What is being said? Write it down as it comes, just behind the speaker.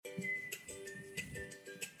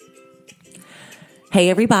Hey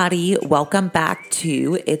everybody, welcome back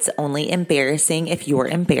to It's Only Embarrassing If You're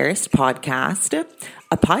Embarrassed podcast,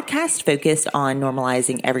 a podcast focused on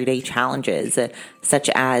normalizing everyday challenges such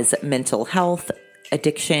as mental health,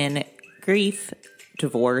 addiction, grief,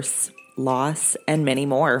 divorce, loss, and many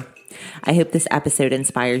more. I hope this episode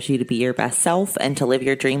inspires you to be your best self and to live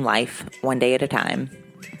your dream life one day at a time.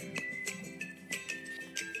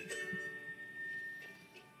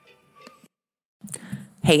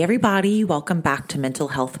 Hey everybody, welcome back to Mental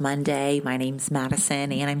Health Monday. My name's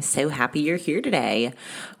Madison and I'm so happy you're here today.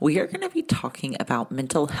 We are going to be talking about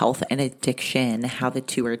mental health and addiction, how the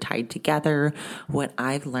two are tied together, what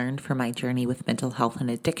I've learned from my journey with mental health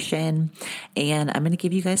and addiction, and I'm going to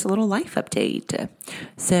give you guys a little life update.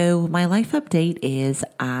 So my life update is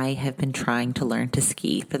I have been trying to learn to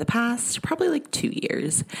ski for the past probably 2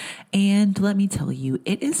 years, and let me tell you,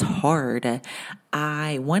 it is hard.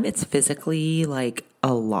 It's physically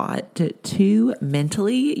a lot. Two,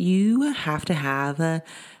 mentally, you have to have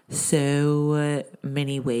so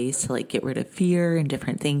many ways to get rid of fear and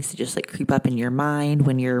different things to just creep up in your mind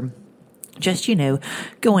when you're just,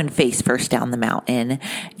 going face first down the mountain.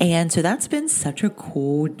 And so that's been such a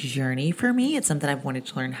cool journey for me. It's something I've wanted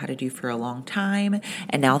to learn how to do for a long time.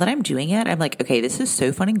 And now that I'm doing it, I'm like, okay, this is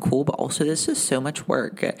so fun and cool, but also this is so much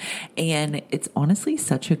work. And it's honestly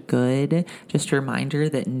such a good just reminder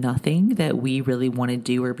that nothing that we really want to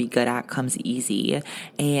do or be good at comes easy.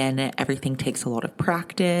 And everything takes a lot of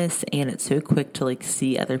practice. And it's so quick to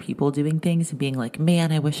see other people doing things and being like,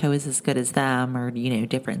 man, I wish I was as good as them, or,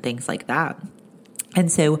 different things like that. And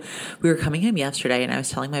so we were coming home yesterday and I was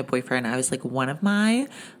telling my boyfriend, I was like, one of my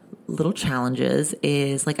little challenges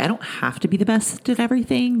is I don't have to be the best at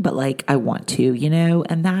everything, but I want to,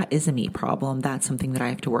 and that is a me problem. That's something that I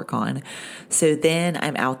have to work on. So then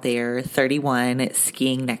I'm out there 31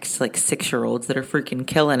 skiing next to 6-year-olds that are freaking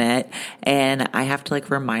killing it. And I have to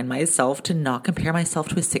remind myself to not compare myself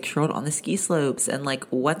to a 6-year-old on the ski slopes and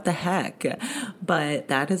what the heck. But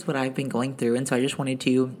that is what I've been going through. And so I just wanted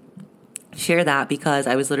to share that because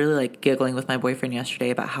I was literally giggling with my boyfriend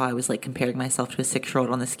yesterday about how I was comparing myself to a 6-year-old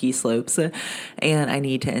on the ski slopes, and I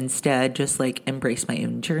need to instead just embrace my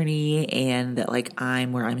own journey and that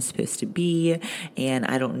I'm where I'm supposed to be, and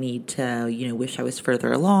I don't need to wish I was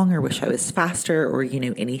further along or wish I was faster or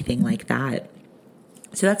anything like that.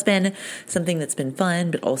 So that's been something that's been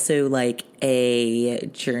fun, but also a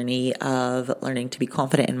journey of learning to be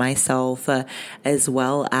confident in myself, as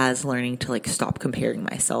well as learning to stop comparing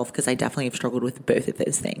myself, because I definitely have struggled with both of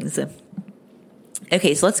those things.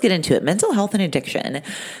 Okay, so let's get into it. Mental health and addiction.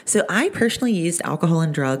 So I personally used alcohol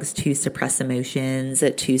and drugs to suppress emotions,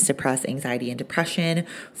 to suppress anxiety and depression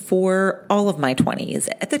for all of my 20s.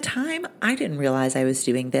 At the time, I didn't realize I was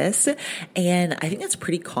doing this. And I think that's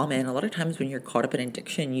pretty common. A lot of times when you're caught up in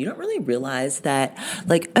addiction, you don't really realize that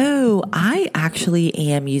oh, I actually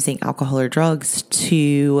am using alcohol or drugs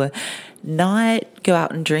to not go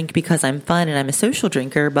out and drink because I'm fun and I'm a social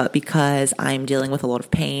drinker, but because I'm dealing with a lot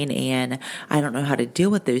of pain and I don't know how to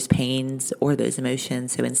deal with those pains or those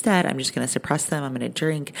emotions. So instead, I'm just going to suppress them. I'm going to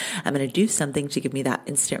drink. I'm going to do something to give me that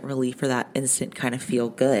instant relief or that instant kind of feel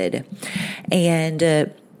good.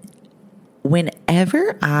 And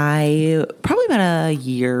whenever probably about a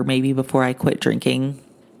year maybe before I quit drinking,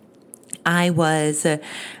 I was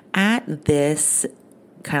at this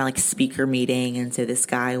kind of speaker meeting. And so this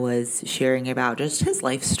guy was sharing about just his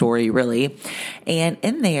life story, really. And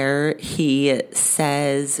in there, he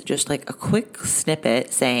says just a quick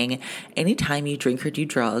snippet saying, anytime you drink or do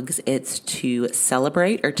drugs, it's to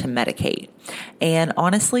celebrate or to medicate. And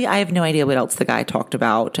honestly, I have no idea what else the guy talked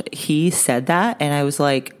about. He said that and I was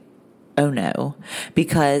like, oh no,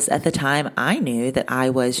 because at the time I knew that I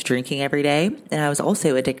was drinking every day and I was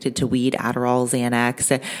also addicted to weed, Adderall,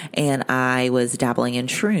 Xanax, and I was dabbling in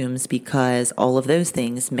shrooms because all of those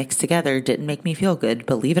things mixed together didn't make me feel good,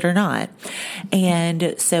 believe it or not.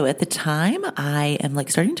 And so at the time I am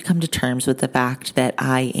starting to come to terms with the fact that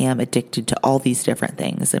I am addicted to all these different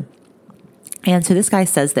things. And so this guy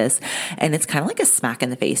says this and it's kind of a smack in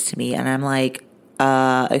the face to me. And I'm like,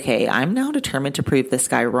 okay, I'm now determined to prove this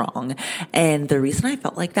guy wrong. And the reason I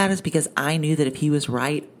felt like that is because I knew that if he was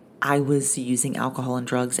right, I was using alcohol and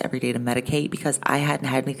drugs every day to medicate because I hadn't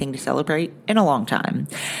had anything to celebrate in a long time.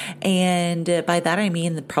 And by that, I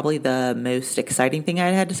mean that probably the most exciting thing I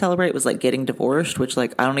had to celebrate was getting divorced, which I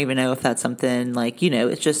don't even know if that's something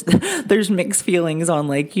it's just, there's mixed feelings on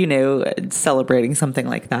celebrating something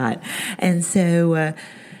like that. And so,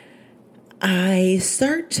 I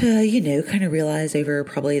start to, kind of realize over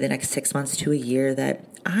probably the next 6 months to a year that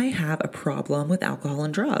I have a problem with alcohol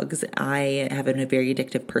and drugs. I have a very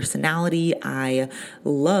addictive personality. I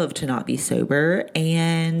love to not be sober.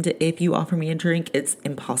 And if you offer me a drink, it's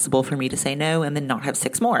impossible for me to say no and then not have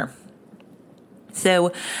six more.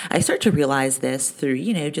 So I start to realize this through,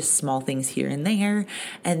 just small things here and there.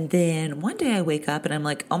 And then one day I wake up and I'm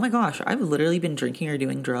like, oh my gosh, I've literally been drinking or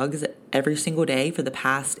doing drugs every single day for the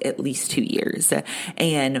past at least 2 years.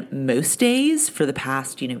 And most days for the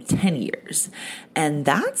past, 10 years. And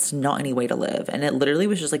that's not any way to live. And it literally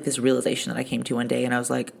was just like this realization that I came to one day and I was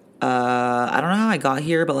like, I don't know how I got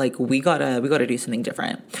here, but like we gotta do something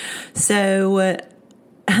different. So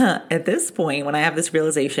at this point, when I have this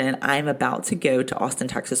realization, I'm about to go to Austin,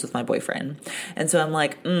 Texas with my boyfriend. And so I'm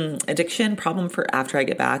like, addiction problem for after I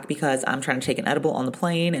get back, because I'm trying to take an edible on the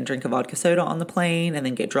plane and drink a vodka soda on the plane and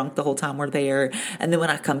then get drunk the whole time we're there. And then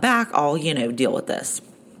when I come back, I'll, deal with this.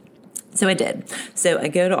 So I did. So I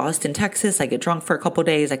go to Austin, Texas. I get drunk for a couple of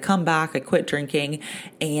days. I come back. I quit drinking,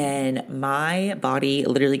 and my body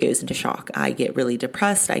literally goes into shock. I get really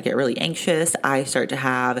depressed. I get really anxious. I start to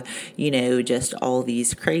have, just all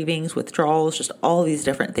these cravings, withdrawals, just all these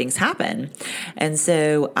different things happen. And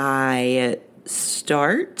so I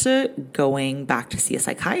start going back to see a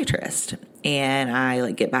psychiatrist. And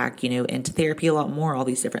I get back, into therapy a lot more, all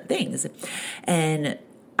these different things. And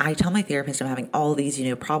I tell my therapist I'm having all these,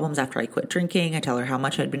 problems after I quit drinking. I tell her how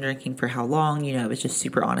much I'd been drinking for how long. I was just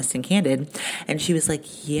super honest and candid. And she was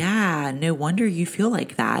like, yeah, no wonder you feel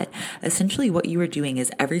like that. Essentially what you were doing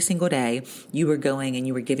is every single day you were going and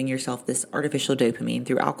you were giving yourself this artificial dopamine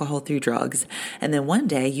through alcohol, through drugs. And then one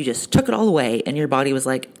day you just took it all away and your body was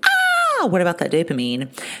like, what about that dopamine?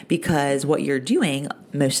 Because what you're doing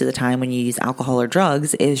most of the time when you use alcohol or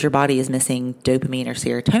drugs is your body is missing dopamine or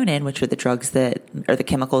serotonin, which are the drugs that are the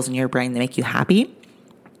chemicals in your brain that make you happy.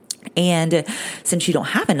 And since you don't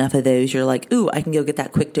have enough of those, you're like, ooh, I can go get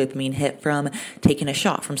that quick dopamine hit from taking a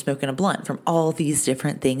shot, from smoking a blunt, from all these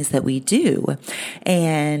different things that we do.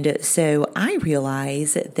 And so I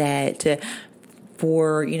realize that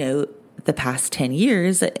for, the past 10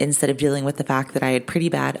 years, instead of dealing with the fact that I had pretty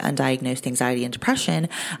bad undiagnosed anxiety and depression,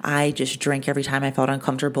 I just drank every time I felt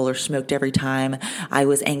uncomfortable or smoked every time I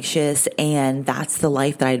was anxious. And that's the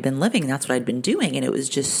life that I'd been living. That's what I'd been doing. And it was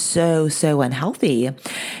just so unhealthy.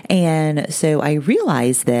 And so I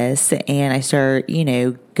realized this and I start,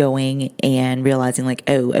 going and realizing like,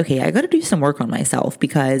 oh, okay, I got to do some work on myself,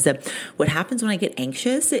 because what happens when I get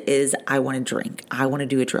anxious is I want to drink. I want to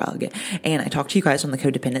do a drug. And I talked to you guys on the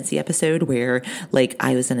codependency episode where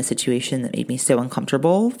I was in a situation that made me so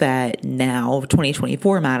uncomfortable that now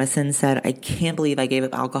 2024 Madison said, I can't believe I gave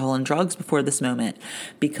up alcohol and drugs before this moment,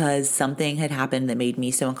 because something had happened that made me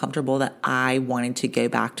so uncomfortable that I wanted to go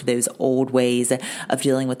back to those old ways of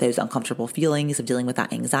dealing with those uncomfortable feelings, of dealing with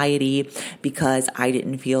that anxiety, because I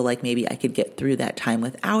didn't feel like maybe I could get through that time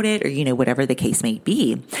without it, or, whatever the case may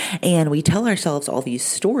be. And we tell ourselves all these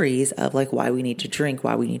stories of why we need to drink,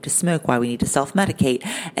 why we need to smoke, why we need to self-medicate.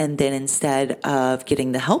 And then instead of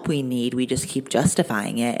getting the help we need, we just keep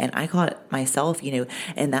justifying it. And I caught myself,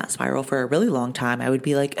 in that spiral for a really long time. I would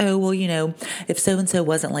be like, oh, well, if so-and-so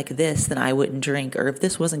wasn't like this, then I wouldn't drink. Or if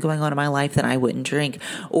this wasn't going on in my life, then I wouldn't drink.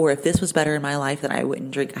 Or if this was better in my life, then I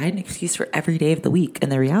wouldn't drink. I had an excuse for every day of the week.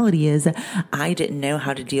 And the reality is I didn't know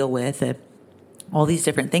how to deal with all these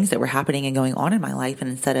different things that were happening and going on in my life.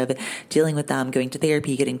 And instead of dealing with them, going to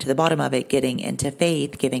therapy, getting to the bottom of it, getting into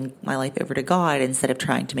faith, giving my life over to God, instead of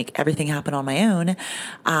trying to make everything happen on my own,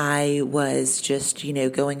 I was just,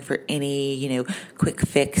 going for any, quick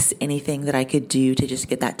fix, anything that I could do to just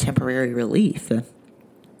get that temporary relief.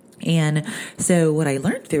 And so what I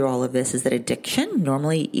learned through all of this is that addiction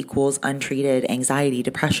normally equals untreated anxiety,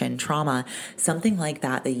 depression, trauma, something like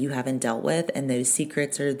that you haven't dealt with. And those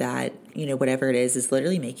secrets or that, whatever it is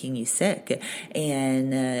literally making you sick.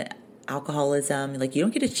 And alcoholism, you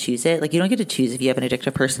don't get to choose it. You don't get to choose if you have an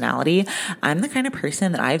addictive personality. I'm the kind of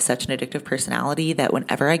person that I have such an addictive personality that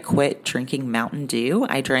whenever I quit drinking Mountain Dew,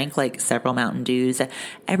 I drank several Mountain Dews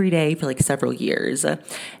every day for several years.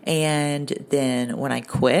 And then when I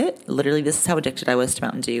quit, literally this is how addicted I was to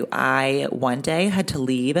Mountain Dew. I one day had to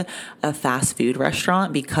leave a fast food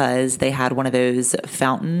restaurant because they had one of those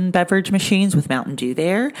fountain beverage machines with Mountain Dew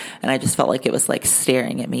there. And I just felt like it was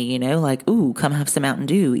staring at me, ooh, come have some Mountain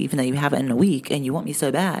Dew, even though you have it in a week and you want me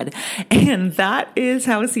so bad. And that is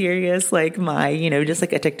how serious my, just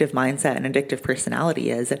addictive mindset and addictive personality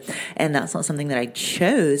is. And that's not something that I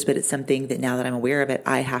chose, but it's something that now that I'm aware of it,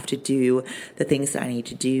 I have to do the things that I need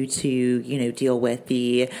to do to, deal with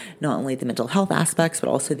not only the mental health aspects, but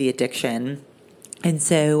also the addiction. And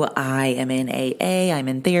so I am in AA, I'm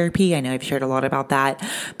in therapy. I know I've shared a lot about that.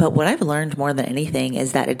 But what I've learned more than anything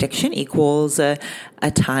is that addiction equals a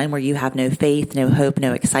time where you have no faith, no hope,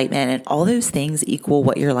 no excitement. And all those things equal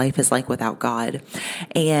what your life is like without God.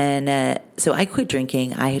 And so I quit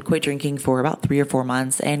drinking. I had quit drinking for about 3 or 4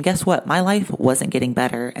 months. And guess what? My life wasn't getting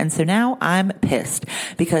better. And so now I'm pissed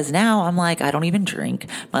because now I'm like, I don't even drink.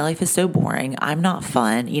 My life is so boring. I'm not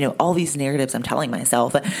fun. All these narratives I'm telling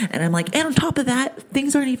myself. And I'm like, and on top of that,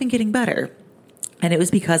 things aren't even getting better. And it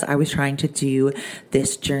was because I was trying to do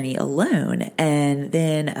this journey alone. And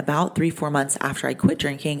then about 3-4 months after I quit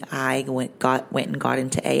drinking, I went and got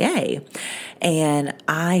into AA. And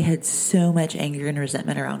I had so much anger and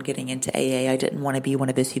resentment around getting into AA. I didn't want to be one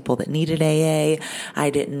of those people that needed AA.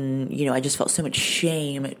 I didn't, I just felt so much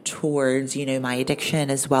shame towards, my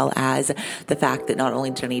addiction, as well as the fact that not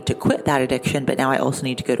only did I need to quit that addiction, but now I also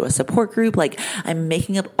need to go to a support group. Like, I'm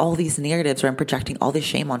making up all these narratives, or I'm projecting all this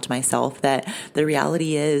shame onto myself that the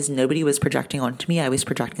reality is nobody was projecting onto me. I was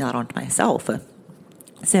projecting that onto myself.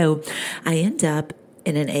 So I end up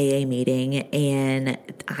in an AA meeting, and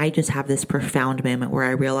I just have this profound moment where I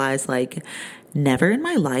realize, like, never in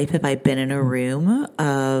my life have I been in a room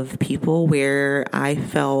of people where I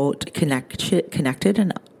felt connected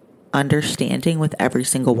and understanding with every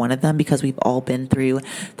single one of them, because we've all been through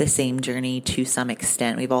the same journey to some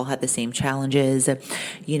extent. We've all had the same challenges.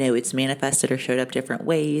 It's manifested or showed up different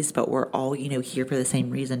ways, but we're all, here for the same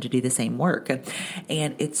reason, to do the same work.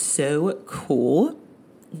 And it's so cool.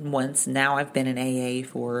 Once now I've been in AA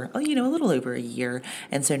for, a little over a year.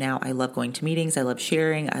 And so now I love going to meetings. I love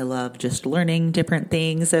sharing. I love just learning different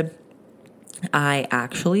things. I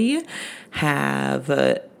actually have,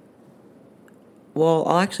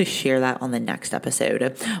 I'll actually share that on the next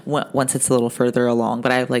episode once it's a little further along.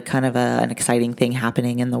 But I have kind of an exciting thing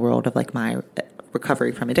happening in the world of my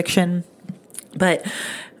recovery from addiction. But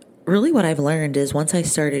really what I've learned is once I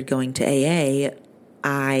started going to AA,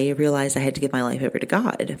 I realized I had to give my life over to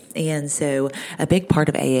God. And so a big part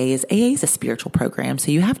of AA is a spiritual program. So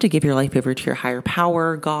you have to give your life over to your higher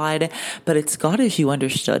power, God, but it's God as you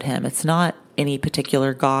understood him. It's not any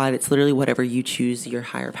particular God. It's literally whatever you choose your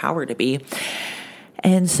higher power to be.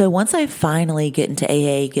 And so once I finally get into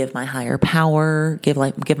AA, give my higher power, give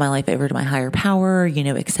my life over to my higher power,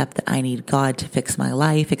 accept that I need God to fix my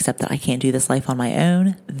life, accept that I can't do this life on my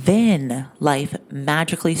own, then life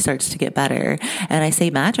magically starts to get better. And I say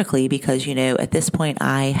magically because, at this point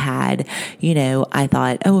I had, I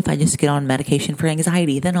thought, if I just get on medication for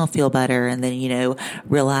anxiety, then I'll feel better. And then,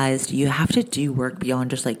 realized you have to do work beyond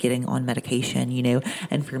just getting on medication,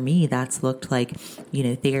 and for me, that's looked like,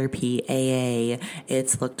 therapy, AA.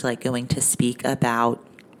 It's looked like going to speak about,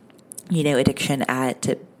 addiction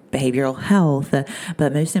at behavioral health.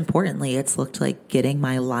 But most importantly, it's looked like getting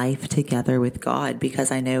my life together with God,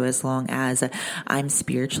 because I know as long as I'm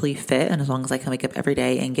spiritually fit and as long as I can wake up every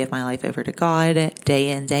day and give my life over to God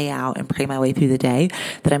day in, day out, and pray my way through the day,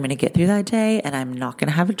 that I'm going to get through that day, and I'm not going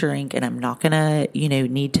to have a drink, and I'm not going to,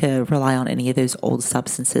 need to rely on any of those old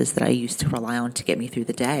substances that I used to rely on to get me through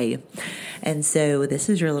the day. And so this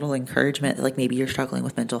is your little encouragement. Maybe you're struggling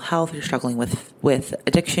with mental health, you're struggling with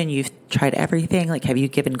addiction, you've tried everything. Have you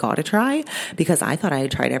given God a try? Because I thought I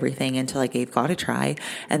had tried everything until I gave God a try.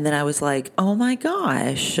 And then I was like, oh my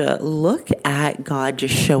gosh, look at God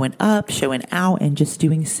just showing up, showing out, and just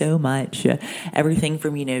doing so much. Everything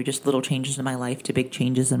from, just little changes in my life to big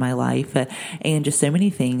changes in my life. And just so many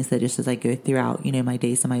things that just as I go throughout, my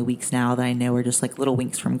days and my weeks now, that I know are just little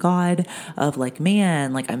winks from God of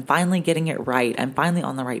man, I'm finally getting it right. I'm finally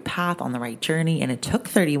on the right path, on the right journey. And it took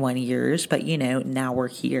 31 years, but now we're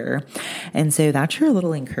here. And so that's your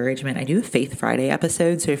little encouragement. I do a Faith Friday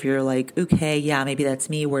episode. So if you're okay, yeah, maybe that's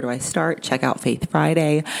me, where do I start? Check out Faith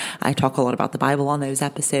Friday. I talk a lot about the Bible on those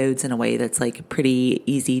episodes in a way that's pretty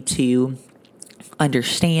easy to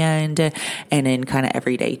understand and in kind of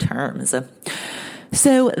everyday terms.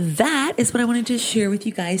 So that is what I wanted to share with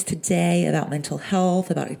you guys today about mental health,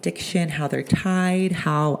 about addiction, how they're tied,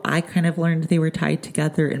 how I kind of learned they were tied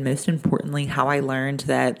together, and most importantly, how I learned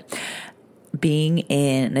that being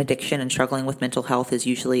in an addiction and struggling with mental health is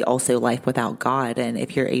usually also life without God. And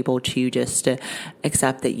if you're able to just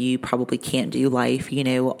accept that you probably can't do life,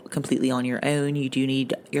 completely on your own, you do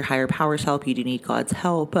need your higher power's help, you do need God's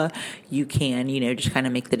help, you can, just kind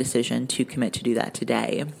of make the decision to commit to do that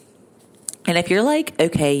today. And if you're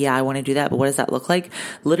okay, yeah, I want to do that, but what does that look like?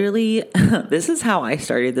 Literally, this is how I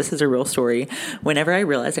started. This is a real story. Whenever I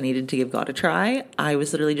realized I needed to give God a try, I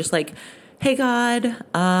was literally just hey, God,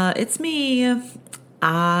 it's me.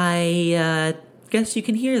 I guess you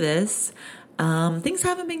can hear this. things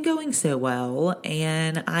haven't been going so well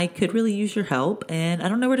and I could really use your help and I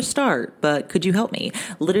don't know where to start, but could you help me?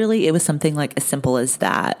 Literally, it was something like as simple as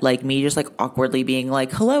that, like me just like awkwardly being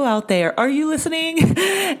like, hello out there, are you listening?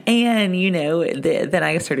 And, then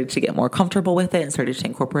I started to get more comfortable with it and started to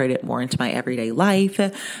incorporate it more into my everyday life.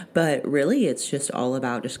 But really, it's just all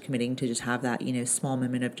about just committing to just have that, small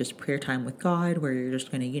moment of just prayer time with God where you're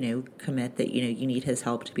just going to, commit that, you need his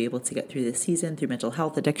help to be able to get through this season, through mental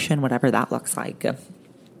health, addiction, whatever that looks like.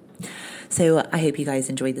 So I hope you guys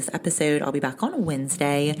enjoyed this episode. I'll be back on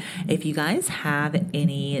Wednesday. If you guys have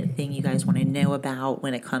anything you guys want to know about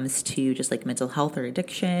when it comes to just like mental health or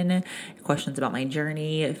addiction, questions about my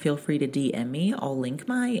journey, feel free to DM me. I'll link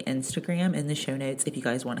my Instagram in the show notes if you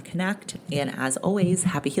guys want to connect. And as always,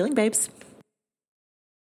 happy healing, babes.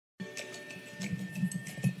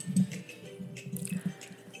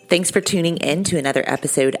 Thanks for tuning in to another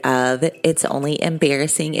episode of It's Only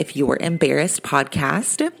Embarrassing If You're Embarrassed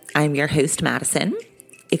podcast. I'm your host, Madison.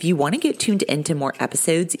 If you want to get tuned into more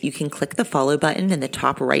episodes, you can click the follow button in the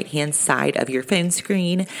top right-hand side of your phone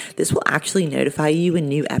screen. This will actually notify you when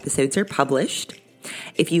new episodes are published.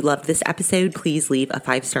 If you loved this episode, please leave a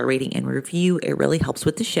 5-star rating and review. It really helps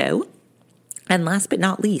with the show. And last but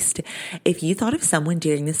not least, if you thought of someone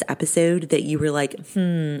during this episode that you were like,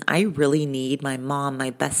 I really need my mom,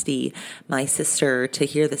 my bestie, my sister to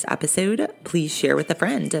hear this episode, please share with a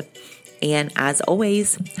friend. And as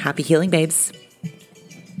always, happy healing, babes.